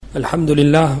الحمد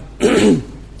لله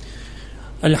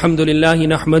الحمد لله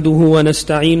نحمده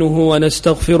ونستعينه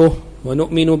ونستغفره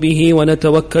ونؤمن به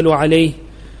ونتوكل عليه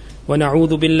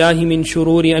ونعوذ بالله من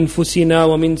شرور أنفسنا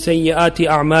ومن سيئات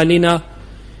أعمالنا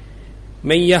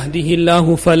من يهده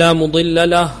الله فلا مضل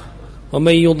له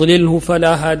ومن يضلله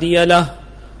فلا هادي له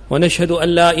ونشهد أن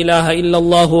لا إله إلا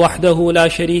الله وحده لا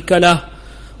شريك له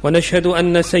ونشهد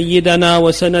أن سيدنا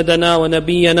وسندنا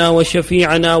ونبينا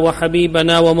وشفيعنا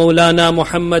وحبيبنا ومولانا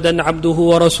محمدا عبده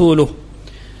ورسوله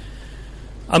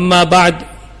أما بعد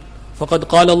فقد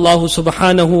قال الله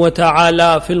سبحانه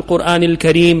وتعالى في القرآن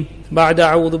الكريم بعد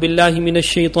أعوذ بالله من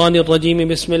الشيطان الرجيم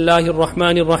بسم الله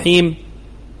الرحمن الرحيم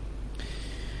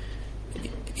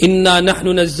إنا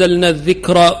نحن نزلنا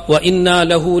الذكر وإنا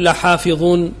له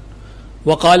لحافظون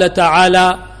وقال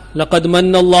تعالى لقد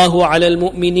من الله على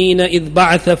المؤمنين إذ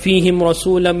بعث فيهم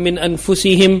رسولا من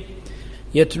أنفسهم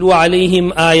يتلو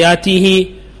عليهم آياته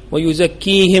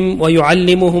ويزكيهم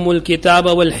ويعلمهم الكتاب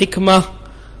والحكمة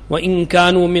وإن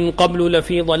كانوا من قبل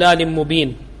لفي ضلال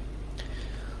مبين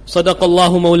صدق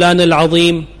الله مولانا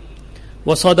العظيم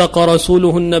وصدق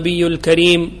رسوله النبي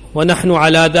الكريم ونحن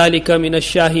على ذلك من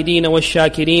الشاهدين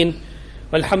والشاكرين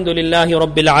والحمد لله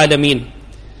رب العالمين.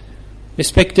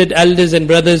 Respected elders and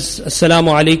brothers,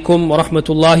 Assalamu alaikum wa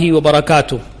rahmatullahi wa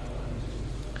barakatuh.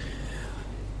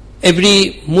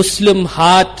 Every Muslim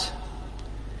heart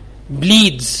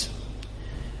bleeds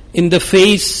in the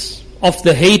face of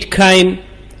the hate crime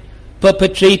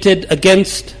perpetrated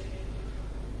against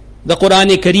the Qur'an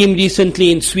Kareem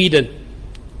recently in Sweden.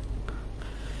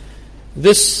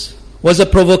 This was a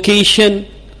provocation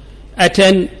at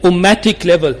an ummatic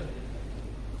level.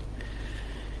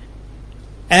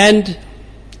 And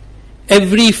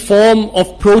every form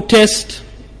of protest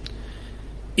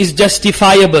is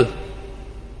justifiable.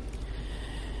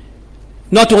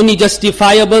 Not only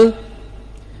justifiable,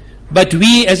 but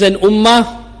we as an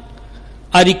ummah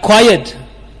are required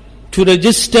to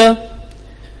register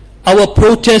our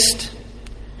protest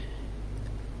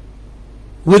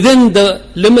within the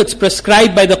limits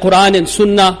prescribed by the Qur'an and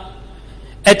Sunnah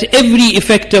at every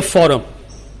effective forum.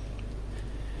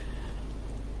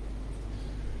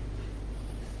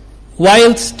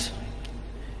 Whilst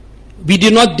we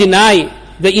do not deny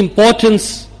the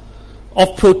importance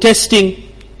of protesting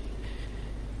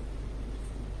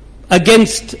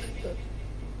against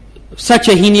such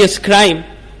a heinous crime,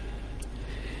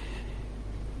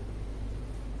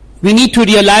 we need to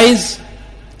realize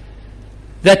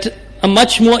that a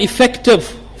much more effective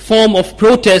form of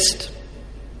protest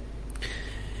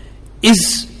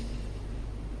is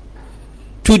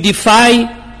to defy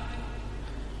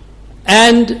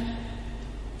and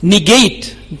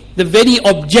negate the very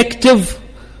objective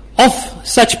of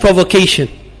such provocation.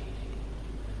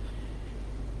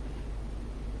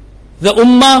 The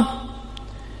ummah,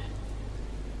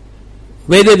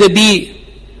 whether they be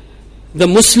the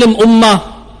Muslim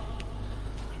ummah,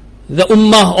 the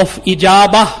ummah of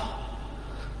ijabah,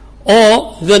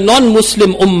 or the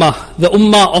non-Muslim ummah, the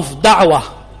ummah of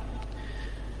da'wah,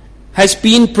 has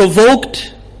been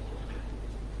provoked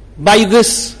by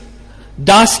this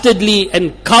dastardly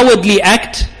and cowardly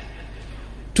act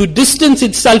to distance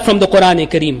itself from the Qur'an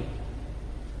Kareem.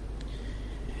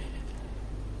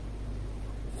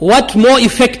 What more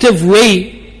effective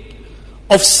way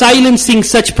of silencing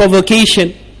such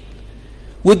provocation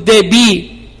would there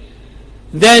be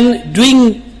than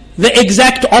doing the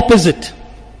exact opposite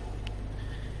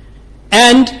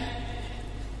and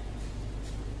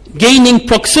gaining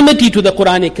proximity to the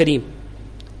Qur'an Kareem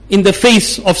in the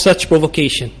face of such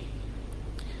provocation?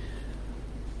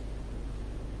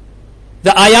 The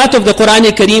ayat of the Qur'an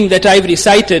Kareem that I've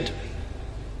recited,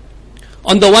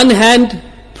 on the one hand,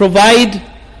 provide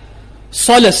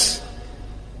solace,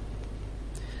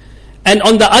 and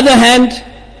on the other hand,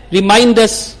 remind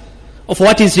us of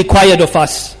what is required of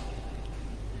us.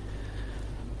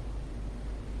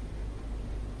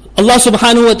 Allah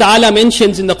subhanahu wa ta'ala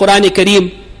mentions in the Qur'an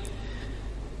Kareem,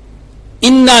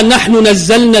 "Inna nahnu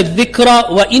nazzalna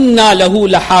adh-dhikra wa inna lahu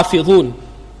lahafidhun."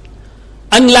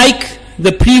 Unlike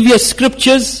the previous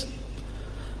scriptures,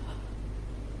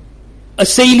 a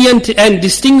salient and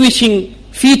distinguishing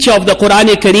feature of the Qur'an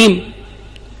Kareem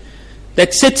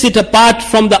that sets it apart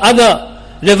from the other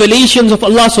revelations of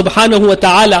Allah subhanahu wa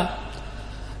ta'ala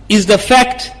is the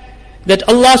fact that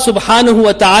Allah subhanahu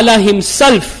wa ta'ala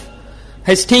himself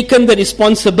has taken the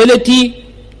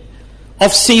responsibility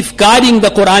of safeguarding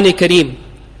the Qur'an Kareem.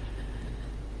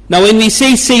 Now when we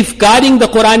say safeguarding the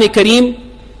Qur'an Kareem,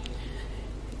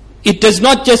 it does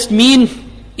not just mean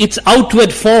its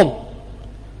outward form.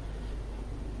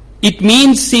 It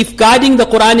means safeguarding the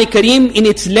Qur'an Kareem in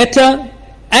its letter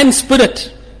and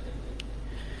spirit.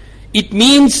 It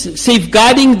means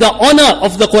safeguarding the honor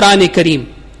of the Qur'an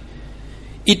Kareem.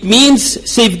 It means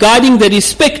safeguarding the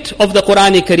respect of the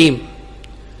Qur'an Kareem.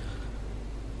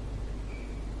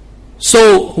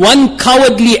 So one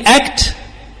cowardly act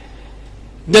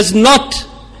does not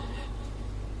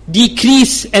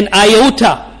decrease an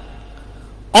iota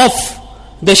of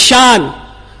the shan,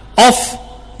 of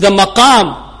the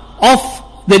maqam,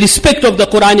 of the respect of the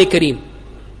Qur'an Kareem.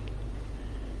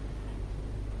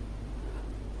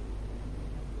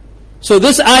 So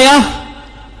this ayah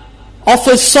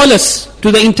offers solace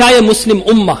to the entire Muslim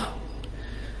ummah.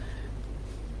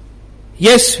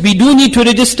 Yes, we do need to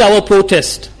register our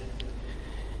protest,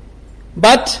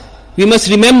 but we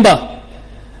must remember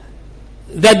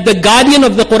that the guardian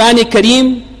of the Qur'an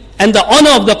Kareem and the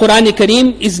honor of the Qur'an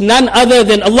Kareem is none other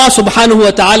than Allah subhanahu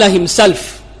wa ta'ala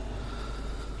himself.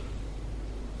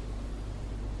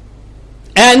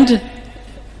 And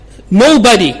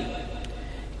nobody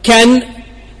can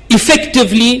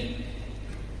effectively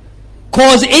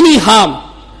cause any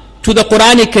harm to the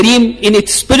Qur'an Kareem in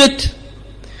its spirit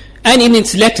and in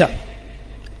its letter,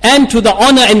 and to the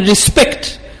honor and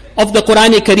respect of the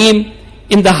Qur'an Kareem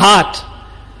in the heart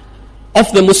of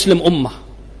the Muslim Ummah.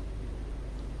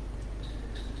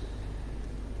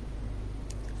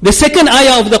 The second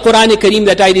ayah of the Qur'an Kareem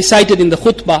that I recited in the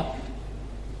khutbah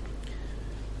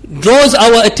draws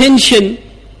our attention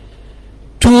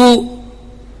to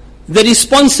the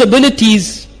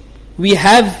responsibilities we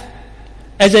have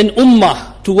as an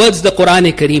ummah towards the Qur'an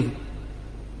Kareem.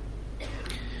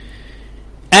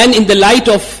 And in the light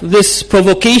of this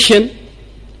provocation,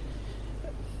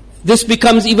 this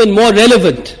becomes even more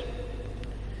relevant,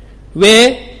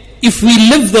 where if we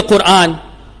live the Qur'an,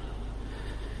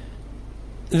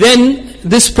 then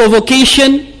this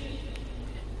provocation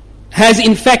has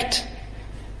in fact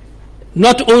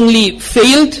not only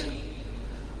failed,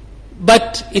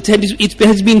 but it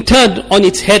has been turned on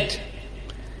its head,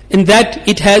 in that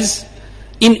it has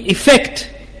in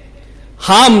effect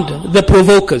harmed the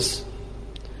provokers.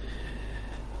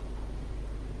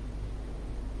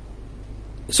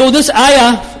 So this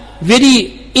ayah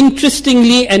very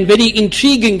interestingly and very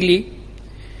intriguingly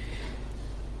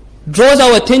draws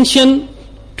our attention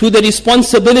to the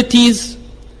responsibilities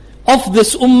of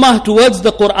this ummah towards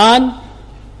the Qur'an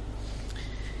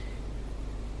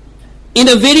in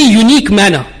a very unique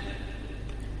manner.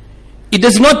 It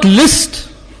does not list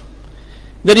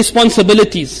the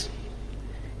responsibilities.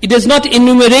 It does not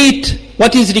enumerate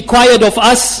what is required of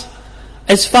us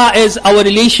as far as our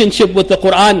relationship with the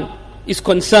Qur'an is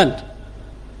concerned.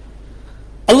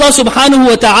 Allah subhanahu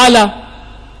wa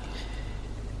ta'ala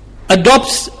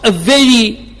adopts a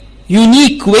very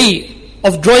unique way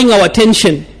of drawing our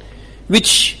attention,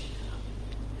 which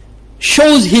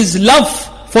shows His love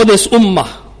for this ummah,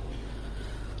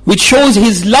 which shows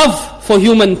His love for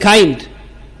humankind.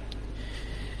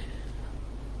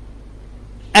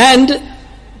 And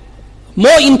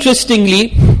more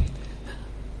interestingly,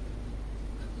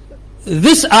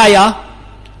 this ayah,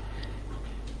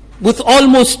 with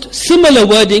almost similar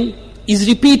wording, is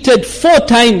repeated 4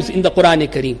 times in the Qur'an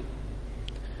Kareem.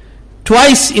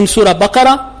 Twice in Surah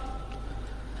Baqarah.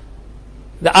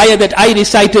 The ayah that I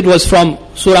recited was from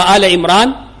Surah Al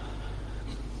Imran,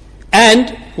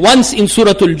 and once in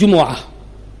Surah Al Jumu'ah,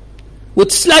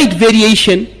 with slight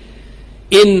variation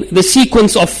in the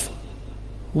sequence of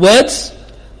words,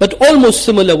 but almost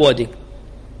similar wording.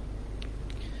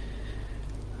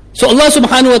 So Allah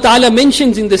subhanahu wa ta'ala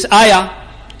mentions in this ayah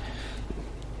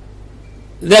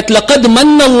that لَقَدْ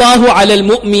مَنَّ اللَّهُ عَلَى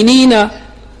الْمُؤْمِنِينَ.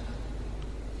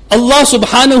 Allah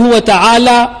subhanahu wa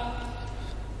ta'ala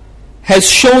has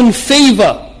shown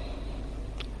favor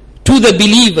to the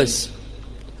believers.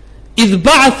 إِذْ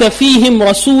بَعَثَ فِيهِمْ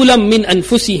رَسُولًا مِّنْ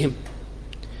أَنفُسِهِمْ.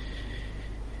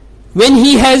 When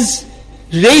He has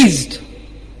raised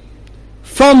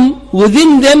from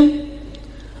within them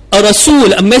a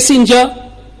Rasul, a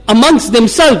messenger amongst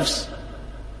themselves.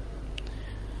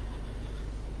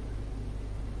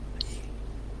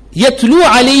 يَتْلُو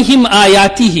عَلَيْهِمْ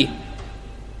آيَاتِهِ.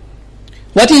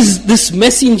 What is this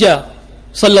messenger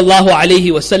sallallahu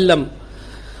alayhi wasallam?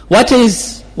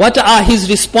 What are his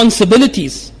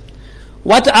responsibilities?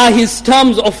 What are his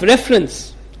terms of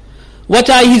reference? What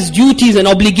are his duties and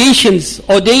obligations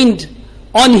ordained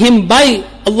on him by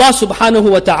Allah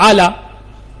subhanahu wa ta'ala?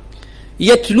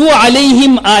 يَتْلُو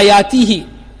عَلَيْهِمْ آيَاتِهِ.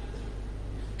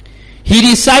 He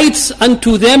recites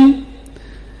unto them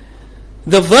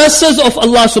the verses of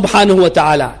Allah subhanahu wa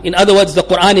ta'ala. In other words, the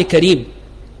Qur'an Kareem.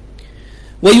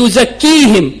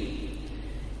 وَيُزَكِّيهِمْ.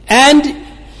 And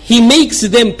He makes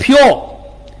them pure.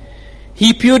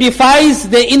 He purifies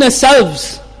their inner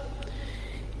selves.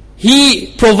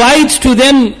 He provides to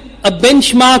them a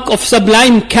benchmark of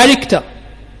sublime character.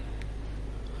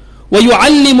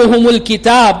 وَيُعَلِّمُهُمُ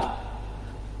الْكِتَابِ.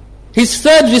 His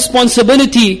third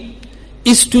responsibility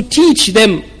is to teach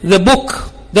them the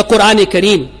book, the Qur'an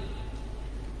Kareem.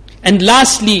 And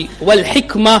lastly,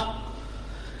 وَالْحِكْمَةِ,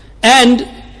 and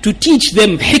to teach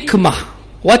them hikmah,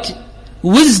 what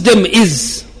wisdom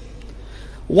is,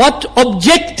 what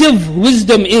objective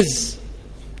wisdom is.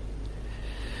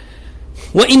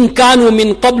 وَإِن كَانُوا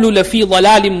مِن قَبْلُ لَفِي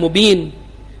ضَلَالٍ مُبِينٍ.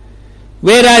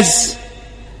 Whereas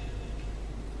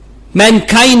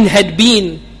mankind had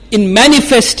been in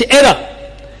manifest error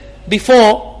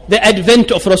before the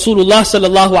advent of Rasulullah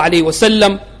sallallahu alaihi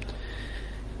wasallam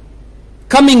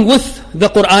coming with the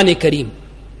Qur'an Kareem.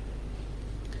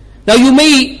 Now you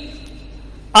may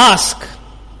ask,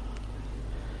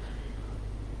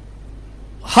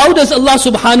 how does Allah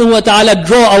subhanahu wa ta'ala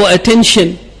draw our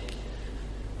attention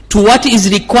to what is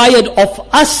required of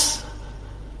us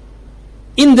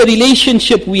in the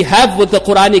relationship we have with the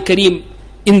Qur'an Kareem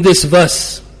in this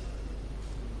verse?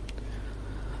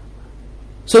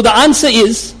 So the answer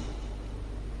is,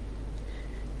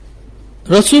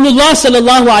 Rasulullah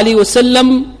sallallahu alaihi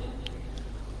wasallam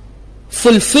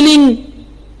fulfilling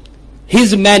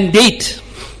his mandate,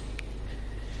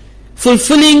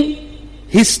 fulfilling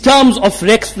his terms of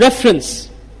reference,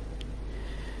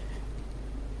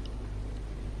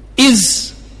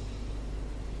 is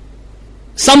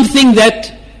something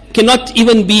that cannot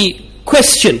even be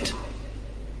questioned.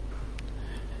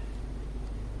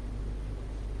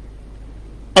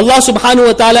 Allah subhanahu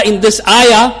wa ta'ala in this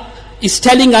ayah is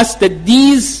telling us that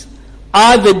these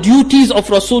are the duties of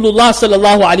Rasulullah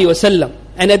sallallahu alaihi wasallam,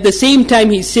 and at the same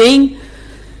time he's saying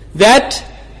that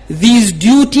these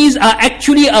duties are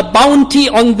actually a bounty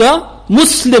on the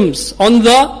Muslims, on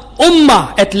the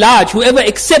ummah at large. Whoever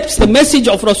accepts the message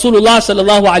of Rasulullah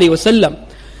sallallahu alaihi wasallam,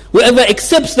 whoever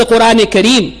accepts the Qur'an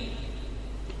Kareem,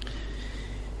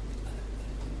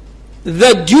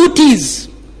 the duties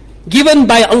given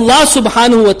by Allah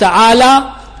subhanahu wa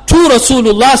ta'ala to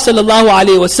Rasulullah sallallahu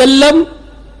alaihi wasallam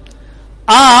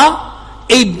are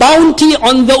a bounty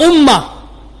on the ummah.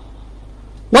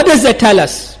 What does that tell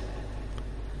us?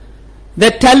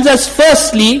 That tells us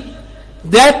firstly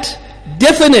that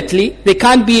definitely there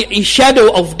can't be a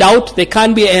shadow of doubt, there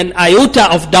can't be an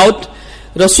iota of doubt.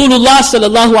 Rasulullah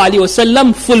sallallahu alaihi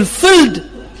wasallam fulfilled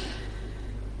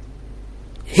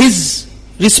his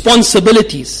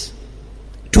responsibilities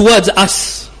towards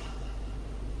us.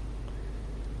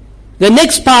 The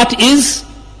next part is,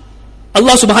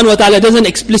 Allah subhanahu wa ta'ala doesn't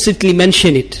explicitly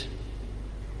mention it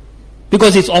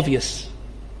because it's obvious.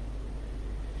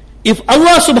 If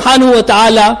Allah subhanahu wa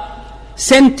ta'ala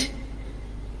sent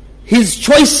his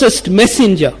choicest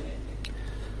messenger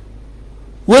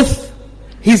with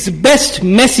his best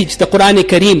message, the Qur'an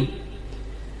Kareem,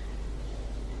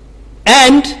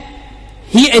 and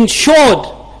he ensured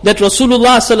that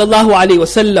Rasulullah sallallahu alaihi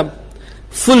wasallam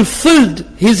fulfilled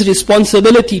his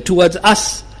responsibility towards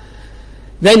us,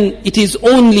 then it is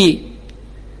only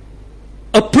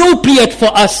appropriate for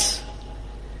us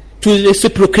to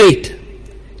reciprocate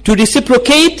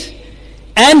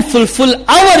and fulfill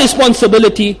our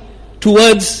responsibility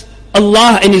towards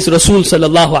Allah and His Rasul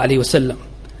sallallahu alaihi wasallam.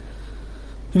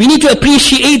 We need to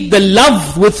appreciate the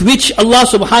love with which Allah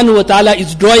subhanahu wa ta'ala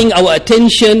is drawing our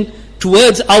attention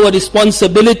towards our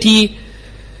responsibility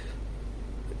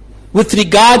with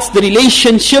regards the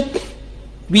relationship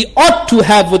we ought to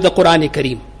have with the Qur'an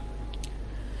Kareem.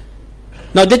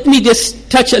 Now let me just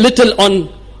touch a little on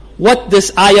what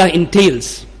this ayah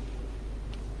entails.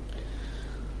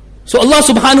 So Allah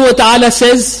subhanahu wa ta'ala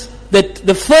says that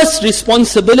the first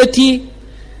responsibility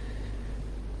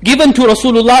given to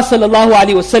Rasulullah sallallahu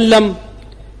alaihi wasallam,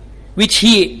 which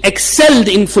he excelled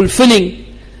in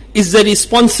fulfilling, is the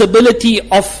responsibility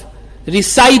of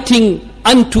reciting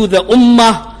unto the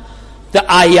ummah the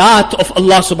ayat of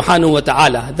Allah subhanahu wa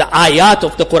ta'ala, the ayat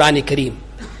of the Qur'an Kareem.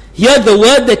 Here the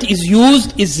word that is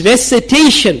used is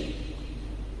recitation.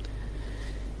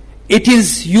 It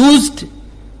is used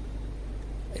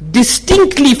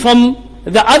distinctly from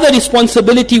the other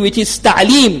responsibility, which is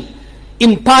ta'aleem,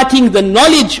 imparting the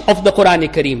knowledge of the Qur'an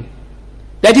Kareem.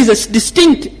 That is a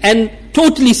distinct and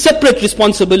totally separate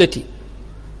responsibility.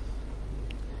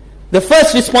 The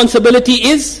first responsibility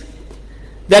is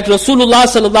that Rasulullah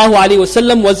sallallahu alaihi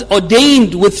wasallam was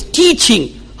ordained with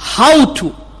teaching how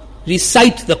to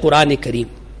recite the Qur'an Kareem,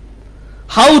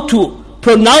 how to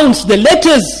pronounce the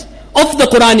letters of the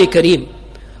Qur'an Kareem,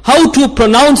 how to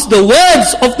pronounce the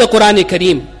words of the Qur'an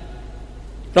Kareem.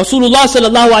 Rasulullah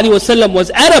sallallahu alaihi wasallam was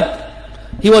Arab.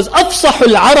 He was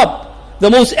afsahul Arab, the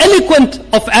most eloquent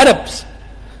of Arabs.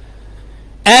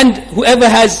 And whoever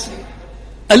has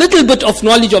a little bit of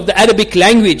knowledge of the Arabic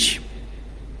language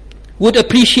would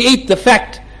appreciate the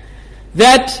fact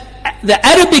that the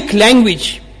Arabic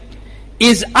language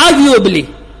is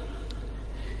arguably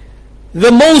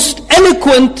the most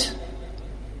eloquent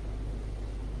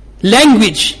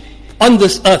language on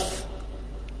this earth.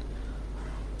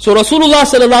 So Rasulullah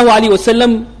sallallahu alaihi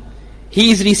wasallam,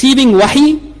 he is receiving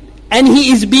wahi and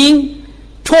he is being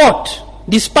taught,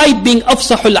 despite being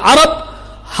afsahul Arab,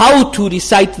 how to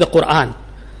recite the Qur'an.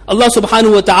 Allah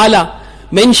subhanahu wa ta'ala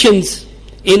mentions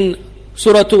in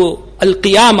Surah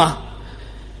Al-Qiyamah,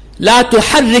 لا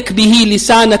تحرك به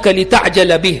لسانك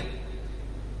لتعجل به.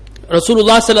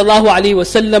 Rasulullah sallallahu alaihi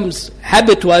wasallam's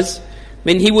habit was,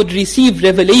 when he would receive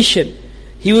revelation,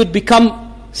 he would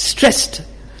become stressed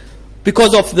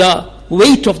because of the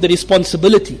weight of the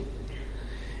responsibility.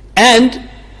 And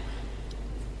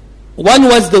one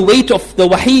was the weight of the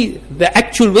wahi, the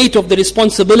actual weight of the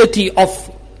responsibility of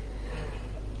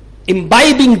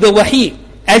imbibing the wahi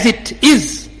as it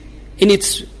is in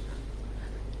its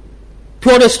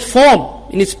purest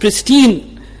form, in its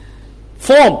pristine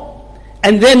form,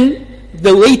 and then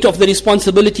the weight of the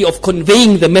responsibility of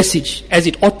conveying the message as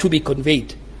it ought to be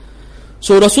conveyed.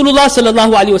 So Rasulullah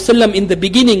sallallahu alaihi wasallam in the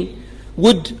beginning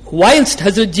would, whilst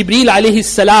Hazrat Jibreel alayhi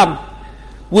salam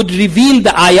would reveal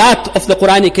the ayat of the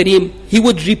Qur'an Kareem, he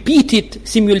would repeat it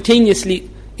simultaneously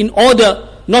in order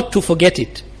not to forget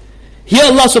it. Here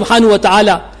Allah subhanahu wa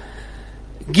ta'ala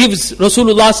gives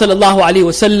Rasulullah sallallahu alaihi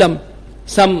wasallam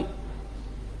some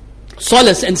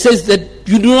solace and says that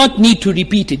you do not need to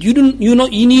repeat it. You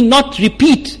need not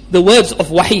repeat the words of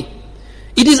wahi.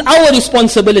 It is our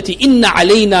responsibility. Inna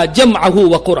alayna jam'ahu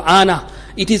wa Qur'ana.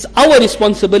 It is our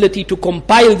responsibility to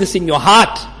compile this in your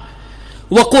heart.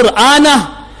 Wa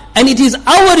Qur'ana. And it is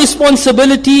our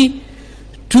responsibility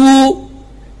to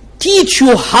teach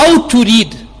you how to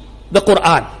read the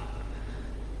Qur'an.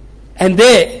 And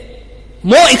there,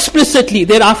 more explicitly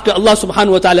thereafter, Allah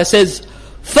subhanahu wa ta'ala says,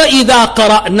 فَإِذَا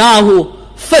قَرَأْنَاهُ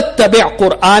فَاتَّبِعْ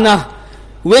قُرْآنَهُ.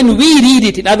 When we read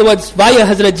it, in other words, via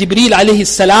Hazrat Jibreel alayhi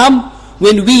salam,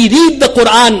 when we read the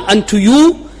Qur'an unto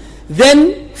you,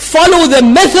 then follow the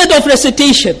method of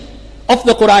recitation of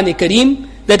the Qur'an Kareem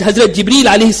that Hazrat Jibreel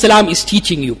alayhi salam is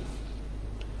teaching you.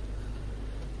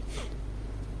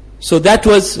 So that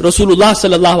was Rasulullah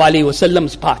sallallahu alayhi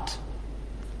wasallam's part.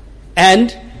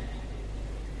 And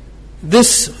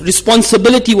this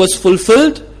responsibility was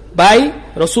fulfilled by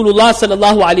Rasulullah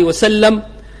sallallahu alaihi wasallam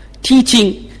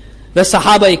teaching the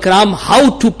Sahaba Ikram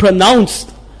how to pronounce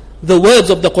the words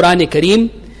of the Qur'an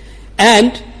Kareem,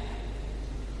 and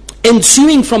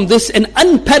ensuing from this an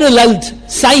unparalleled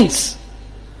science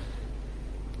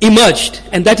emerged,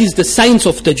 and that is the science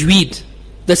of tajweed,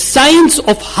 the science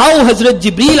of how Hazrat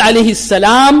Jibreel alayhi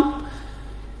salam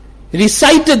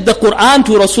recited the Qur'an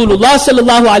to Rasulullah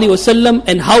sallallahu alaihi wasallam,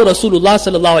 and how Rasulullah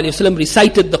sallallahu alaihi wasallam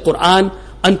recited the Qur'an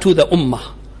unto the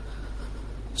ummah.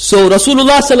 So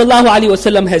Rasulullah sallallahu alaihi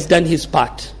wasallam has done his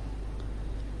part.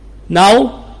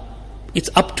 Now it's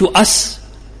up to us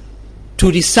to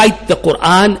recite the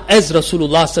Qur'an as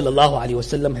Rasulullah sallallahu alaihi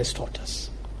wasallam has taught us.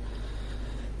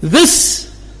 This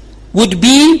would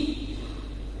be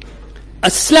a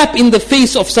slap in the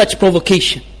face of such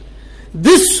provocation.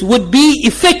 This would be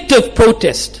effective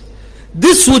protest.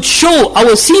 This would show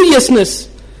our seriousness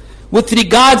with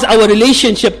regards our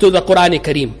relationship to the Qur'an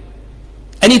Kareem.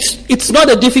 And it's not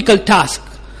a difficult task.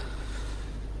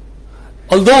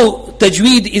 Although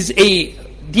tajweed is a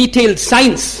detailed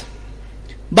science,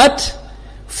 but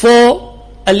for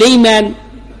a layman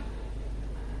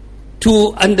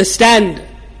to understand,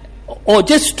 or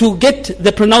just to get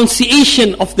the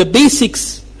pronunciation of the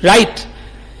basics right,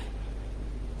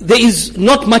 there is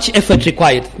not much effort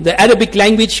required. The Arabic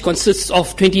language consists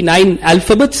of 29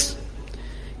 alphabets.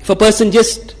 If a person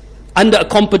just under a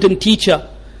competent teacher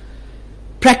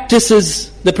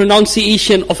practices the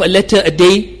pronunciation of a letter a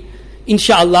day,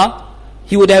 inshallah,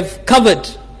 he would have covered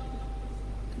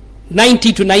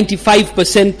 90 to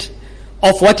 95%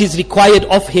 of what is required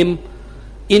of him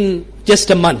in just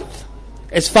a month,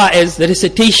 as far as the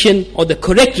recitation or the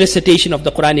correct recitation of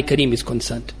the Qur'an Kareem is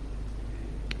concerned.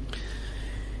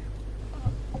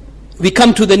 We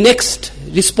come to the next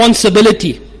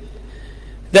responsibility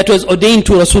that was ordained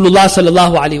to Rasulullah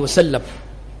sallallahu alaihi wasallam.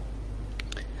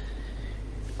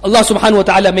 Allah subhanahu wa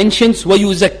ta'ala mentions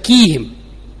وَيُزَكِّيهِمْ.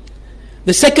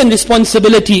 The second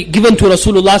responsibility given to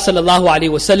Rasulullah sallallahu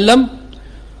alaihi wasallam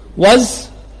was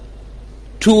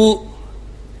to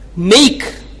make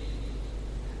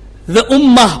the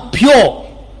ummah pure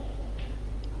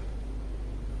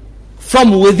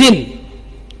from within.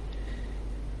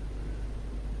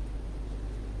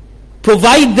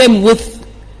 provide them with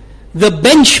the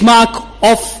benchmark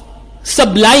of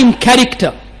sublime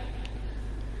character,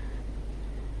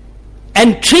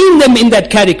 and train them in that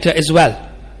character as well.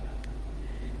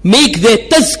 Make their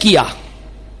tazkiyah,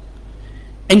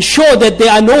 ensure that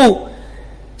there are no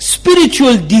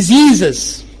spiritual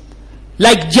diseases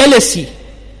like jealousy,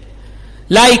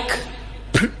 like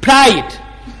pride,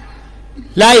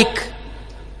 like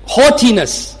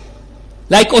haughtiness,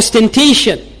 like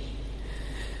ostentation.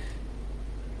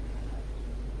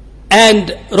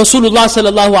 And Rasulullah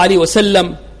sallallahu alaihi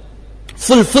wasallam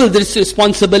fulfilled this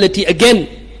responsibility again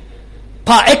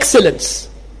par excellence,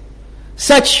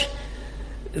 such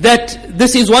that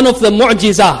this is one of the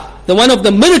mu'jizah, one of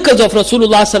the miracles of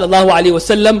Rasulullah sallallahu alaihi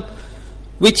wasallam,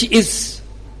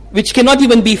 which cannot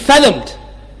even be fathomed,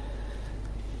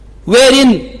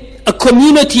 wherein a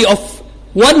community of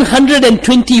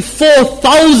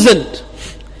 124,000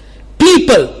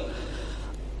 people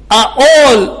are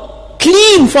all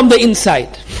clean from the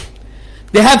inside.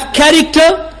 They have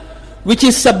character which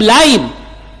is sublime.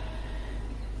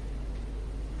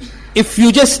 If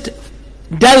you just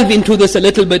delve into this a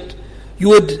little bit, you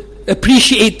would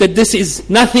appreciate that this is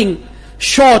nothing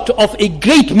short of a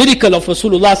great miracle of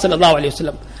Rasulullah sallallahu alaihi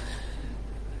wasallam.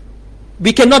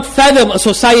 We cannot fathom a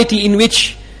society in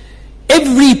which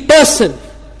every person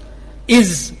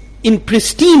is in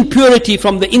pristine purity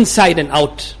from the inside and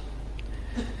out.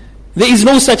 There is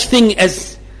no such thing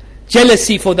as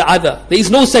jealousy for the other. There is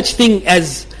no such thing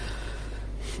as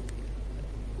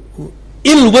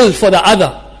ill will for the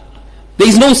other. There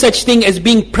is no such thing as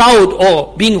being proud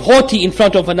or being haughty in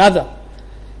front of another.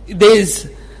 There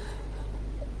is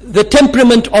the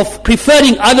temperament of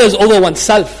preferring others over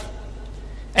oneself.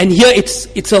 And here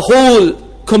it's a whole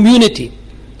community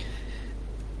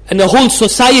and a whole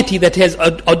society that has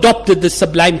adopted this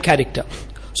sublime character.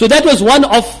 So that was one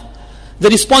of the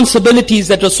responsibilities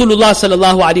that Rasulullah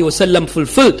sallallahu alaihi wasallam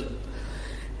fulfilled.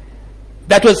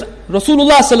 That was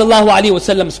Rasulullah sallallahu alaihi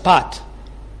wasallam's part.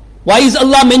 Why is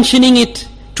Allah mentioning it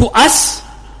to us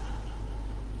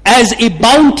as a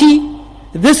bounty?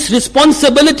 This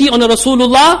responsibility on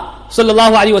Rasulullah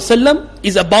sallallahu alaihi wasallam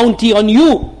is a bounty on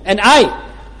you and I.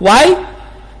 Why?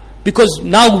 Because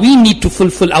now we need to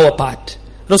fulfill our part.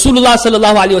 Rasulullah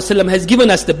sallallahu alaihi wasallam has given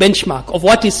us the benchmark of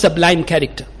what is sublime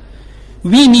character.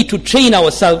 We need to train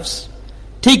ourselves,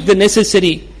 take the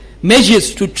necessary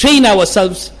measures to train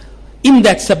ourselves in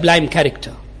that sublime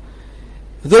character.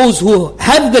 Those who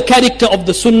have the character of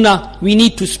the sunnah, we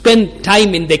need to spend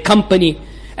time in their company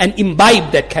and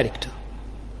imbibe that character.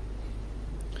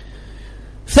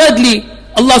 Thirdly,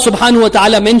 Allah subhanahu wa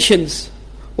ta'ala mentions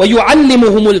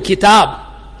وَيُعَلِّمُهُمُ الْكِتَابِ,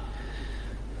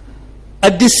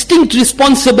 a distinct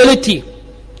responsibility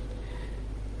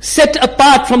set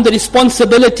apart from the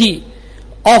responsibility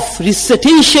of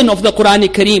recitation of the Qur'an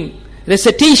Kareem,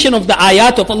 recitation of the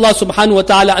ayat of Allah subhanahu wa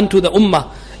ta'ala unto the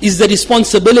ummah, is the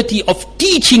responsibility of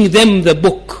teaching them the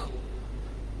book.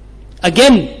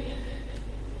 Again,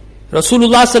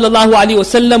 Rasulullah sallallahu alaihi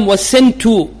wasallam was sent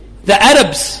to the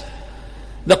Arabs.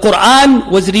 The Qur'an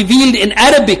was revealed in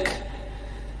Arabic.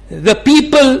 The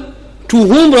people to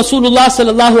whom Rasulullah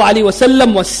sallallahu alaihi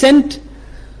wasallam was sent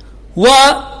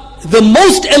were the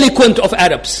most eloquent of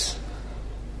Arabs.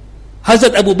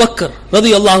 Hazrat Abu Bakr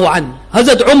radiyallahu an,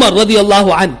 Hazrat Umar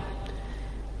radiyallahu an.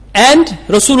 And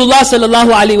Rasulullah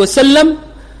sallallahu alaihi wasallam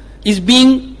is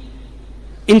being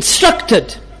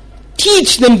instructed,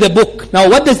 teach them the book. Now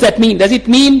what does that mean? Does it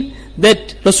mean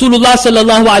that Rasulullah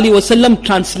sallallahu alaihi wasallam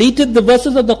translated the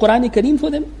verses of the Qur'an Kareem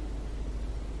for them?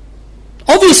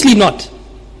 Obviously not.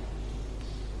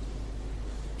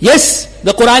 Yes,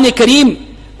 the Qur'an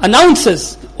Kareem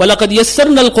announces وَلَقَدْ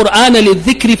يَسَّرْنَا الْقُرْآنَ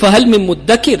لِلذِّكْرِ فَهَلْ مِن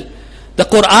مُدَّكِرٍ. The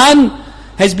Qur'an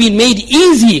has been made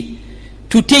easy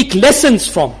to take lessons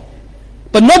from,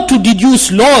 but not to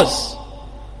deduce laws.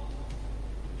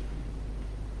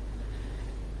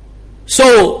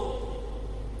 So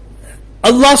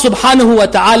Allah subhanahu wa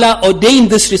ta'ala ordained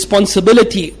this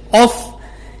responsibility of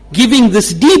giving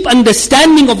this deep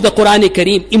understanding of the Qur'an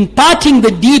Kareem, imparting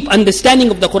the deep understanding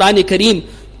of the Qur'an Kareem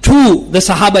to the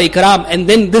Sahaba Ikram, and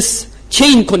then this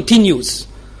chain continues.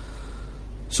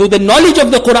 So the knowledge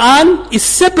of the Qur'an is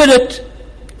separate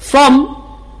from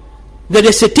the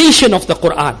recitation of the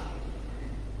Qur'an.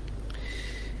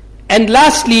 And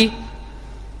lastly,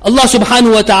 Allah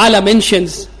subhanahu wa ta'ala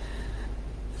mentions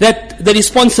that the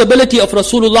responsibility of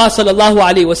Rasulullah sallallahu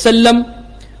alaihi wasallam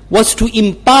was to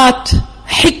impart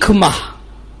hikmah,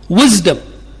 wisdom.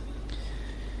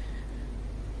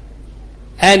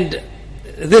 And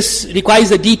this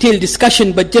requires a detailed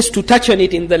discussion, but just to touch on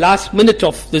it in the last minute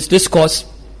of this discourse.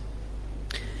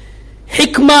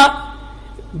 Hikmah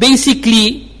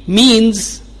basically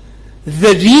means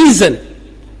the reason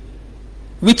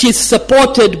which is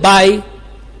supported by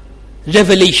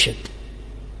revelation.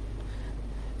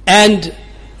 And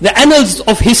the annals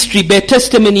of history bear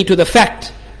testimony to the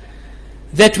fact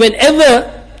that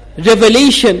whenever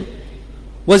revelation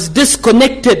was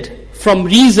disconnected from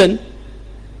reason,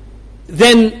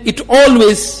 then it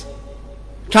always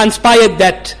transpired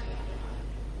that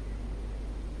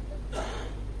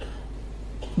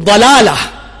dalala,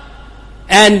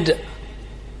 and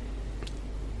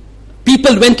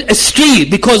people went astray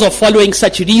because of following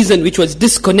such reason which was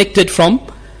disconnected from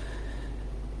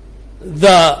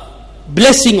the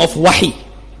blessing of wahi.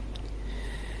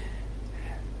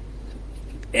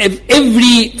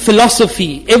 Every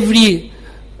philosophy, every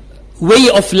way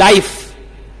of life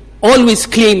always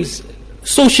claims,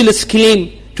 socialists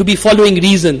claim to be following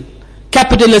reason,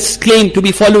 capitalists claim to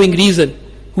be following reason.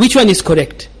 Which one is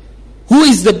correct?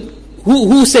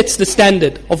 Who sets the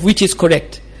standard of which is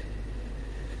correct?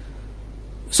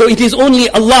 So it is only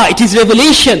Allah, it is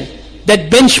revelation that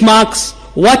benchmarks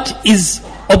what is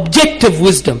objective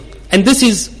wisdom. And this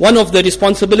is one of the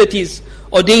responsibilities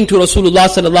ordained to Rasulullah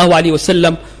sallallahu alaihi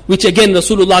wasallam, which again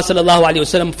Rasulullah sallallahu alaihi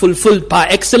wasallam fulfilled par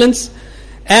excellence.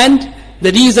 And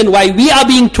the reason why we are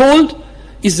being told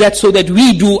is that so that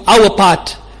we do our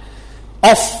part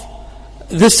of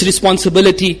this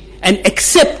responsibility and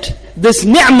accept this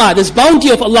ni'mah, this bounty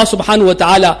of Allah subhanahu wa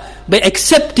ta'ala, by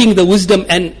accepting the wisdom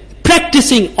and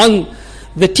practicing on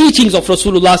the teachings of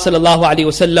Rasulullah sallallahu alaihi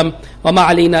wasallam. وَمَا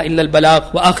عَلَيْنَا إِلَّا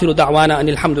الْبَلَاغُ وَآخِرُ دَعْوَانَا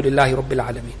أَنِ الْحَمْدُ لِلَّهِ رَبِّ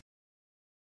الْعَالَمِينَ.